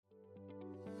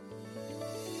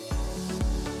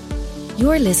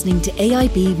You're listening to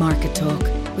AIB Market Talk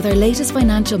with our latest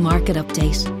financial market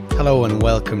update. Hello and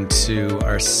welcome to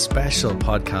our special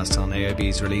podcast on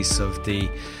AIB's release of the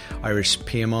Irish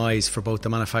PMIs for both the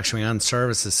manufacturing and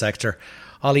services sector.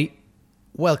 Ollie,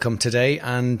 welcome today.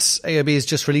 And AIB has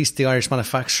just released the Irish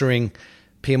manufacturing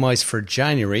PMIs for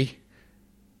January.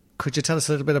 Could you tell us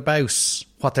a little bit about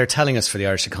what they're telling us for the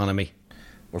Irish economy?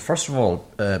 Well, first of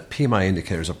all, PMI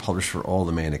indicators are published for all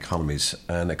the main economies,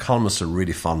 and economists are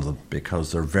really fond of them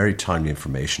because they're very timely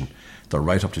information. They're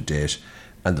right up to date,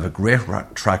 and they have a great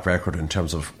track record in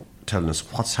terms of telling us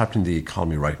what's happening in the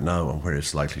economy right now and where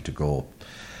it's likely to go.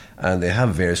 And they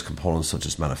have various components such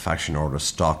as manufacturing orders,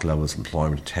 stock levels,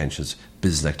 employment intentions,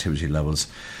 business activity levels.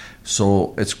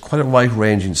 So it's quite a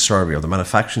wide-ranging survey of the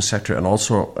manufacturing sector and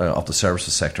also of the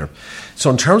services sector. So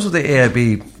in terms of the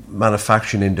AIB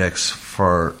manufacturing index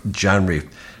for January,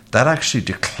 that actually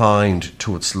declined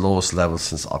to its lowest level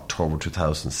since October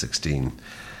 2016.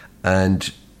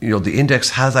 And, the index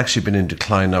has actually been in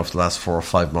decline now for the last 4 or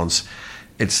 5 months.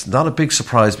 It's not a big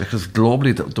surprise because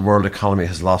globally the world economy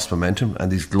has lost momentum,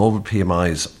 and these global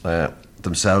PMIs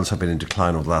themselves have been in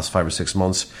decline over the last 5 or 6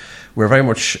 months. We're very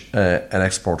much an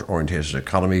export-oriented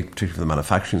economy, particularly for the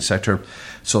manufacturing sector.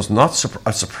 So it's not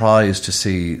a surprise to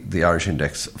see the Irish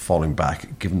index falling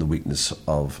back, given the weakness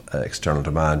of external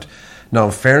demand. Now,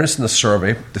 in fairness in the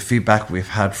survey, the feedback we've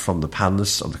had from the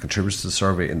panellists, of the contributors to the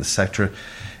survey in the sector,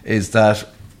 is that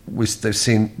they've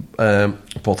seen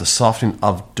both a softening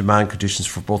of demand conditions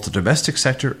for both the domestic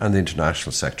sector and the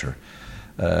international sector.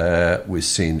 We've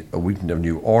seen a weakening of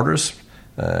new orders,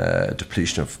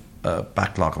 depletion of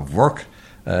backlog of work,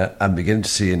 and beginning to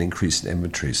see an increase in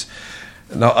inventories.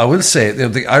 Now, I will say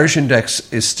the Irish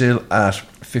index is still at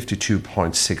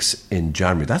 52.6 in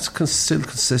January. That's still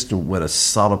consistent with a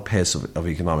solid pace of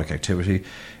economic activity.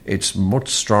 It's much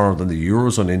stronger than the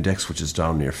Eurozone index, which is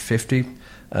down near 50,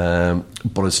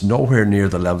 but it's nowhere near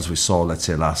the levels we saw, let's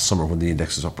say, last summer when the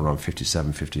index was up around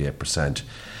 57, 58%.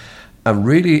 And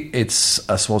really, it's,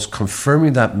 I suppose,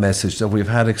 confirming that message that we've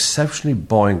had exceptionally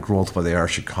buoyant growth by the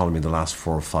Irish economy in the last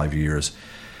 4 or 5 years.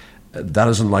 That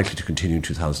is unlikely to continue in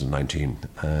 2019,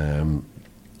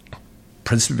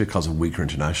 principally because of weaker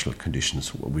international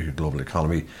conditions, a weaker global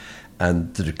economy.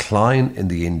 And the decline in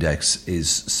the index is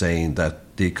saying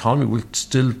that the economy will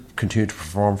still continue to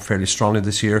perform fairly strongly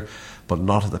this year, but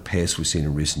not at the pace we've seen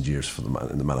in recent years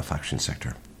in the manufacturing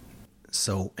sector.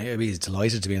 So AIB is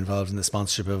delighted to be involved in the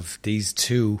sponsorship of these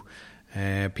two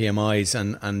PMIs,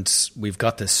 and we've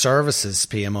got the services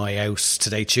PMI out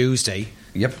today, Tuesday.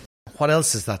 Yep. What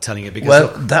else is that telling you?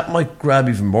 Because that might grab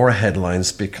even more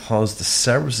headlines because the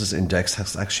services index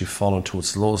has actually fallen to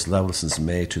its lowest level since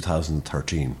May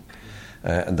 2013.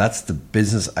 And that's the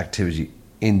business activity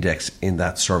index in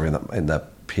that survey, in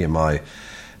that PMI.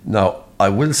 Now, I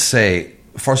will say,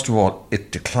 first of all,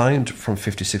 it declined from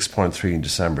 56.3 in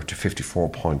December to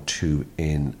 54.2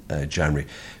 in January.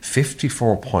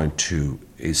 54.2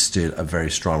 is still a very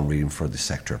strong reading for the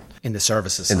sector. In the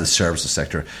services In the services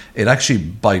sector. It actually,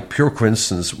 by pure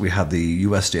coincidence, we had the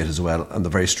US data as well, and the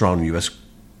very strong US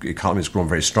economy has grown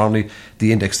very strongly.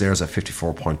 The index there is at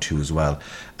 54.2 as well,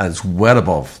 and it's well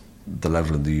above the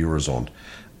level in the Eurozone.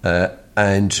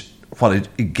 And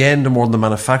again, the more on the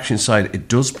manufacturing side, it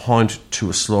does point to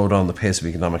a slowdown in the pace of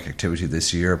economic activity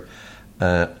this year.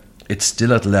 It's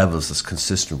still at levels that's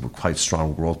consistent with quite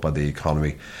strong growth by the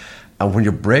economy. And when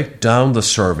you break down the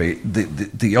survey,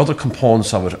 the other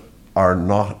components of it are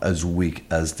not as weak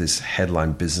as this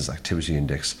headline business activity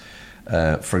index.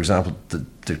 For example, the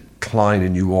decline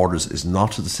in new orders is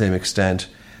not to the same extent.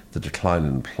 The decline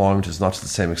in employment is not to the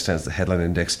same extent as the headline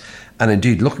index. And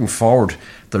indeed, looking forward,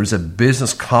 there is a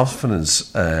business confidence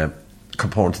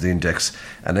component to the index,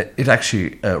 and it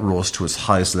actually rose to its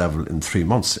highest level in 3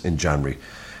 months in January.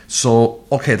 So,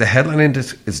 okay, the headline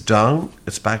index is down.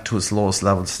 It's back to its lowest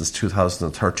level since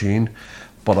 2013.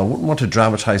 But I wouldn't want to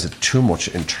dramatise it too much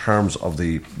in terms of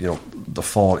the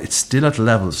fall. It's still at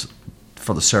levels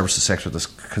for the services sector that's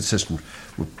consistent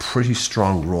with pretty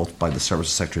strong growth by the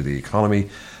services sector of the economy.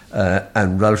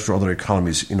 And relative to other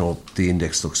economies, the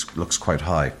index looks quite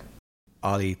high.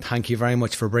 Ollie, thank you very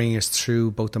much for bringing us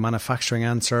through both the manufacturing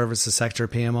and services sector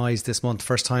PMIs this month.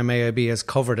 First time AIB has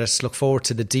covered it. Look forward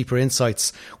to the deeper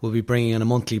insights we'll be bringing on a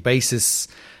monthly basis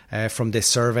from this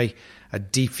survey, a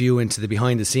deep view into the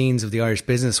behind the scenes of the Irish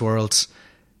business world.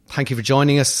 Thank you for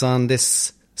joining us on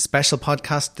this special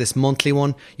podcast, this monthly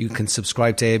one. You can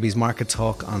subscribe to AIB's Market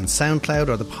Talk on SoundCloud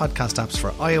or the podcast apps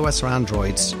for iOS or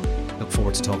Android. Look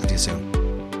forward to talking to you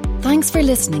soon. Thanks for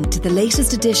listening to the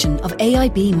latest edition of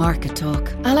AIB Market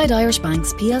Talk. Allied Irish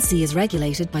Banks plc is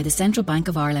regulated by the Central Bank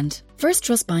of Ireland. First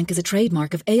Trust Bank is a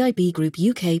trademark of AIB Group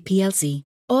UK plc.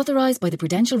 Authorised by the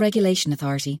Prudential Regulation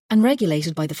Authority and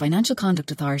regulated by the Financial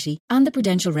Conduct Authority and the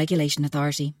Prudential Regulation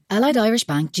Authority. Allied Irish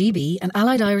Bank GB and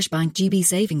Allied Irish Bank GB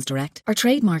Savings Direct are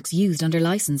trademarks used under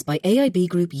licence by AIB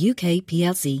Group UK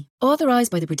plc. Authorised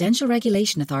by the Prudential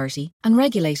Regulation Authority and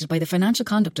regulated by the Financial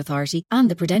Conduct Authority and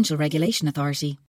the Prudential Regulation Authority.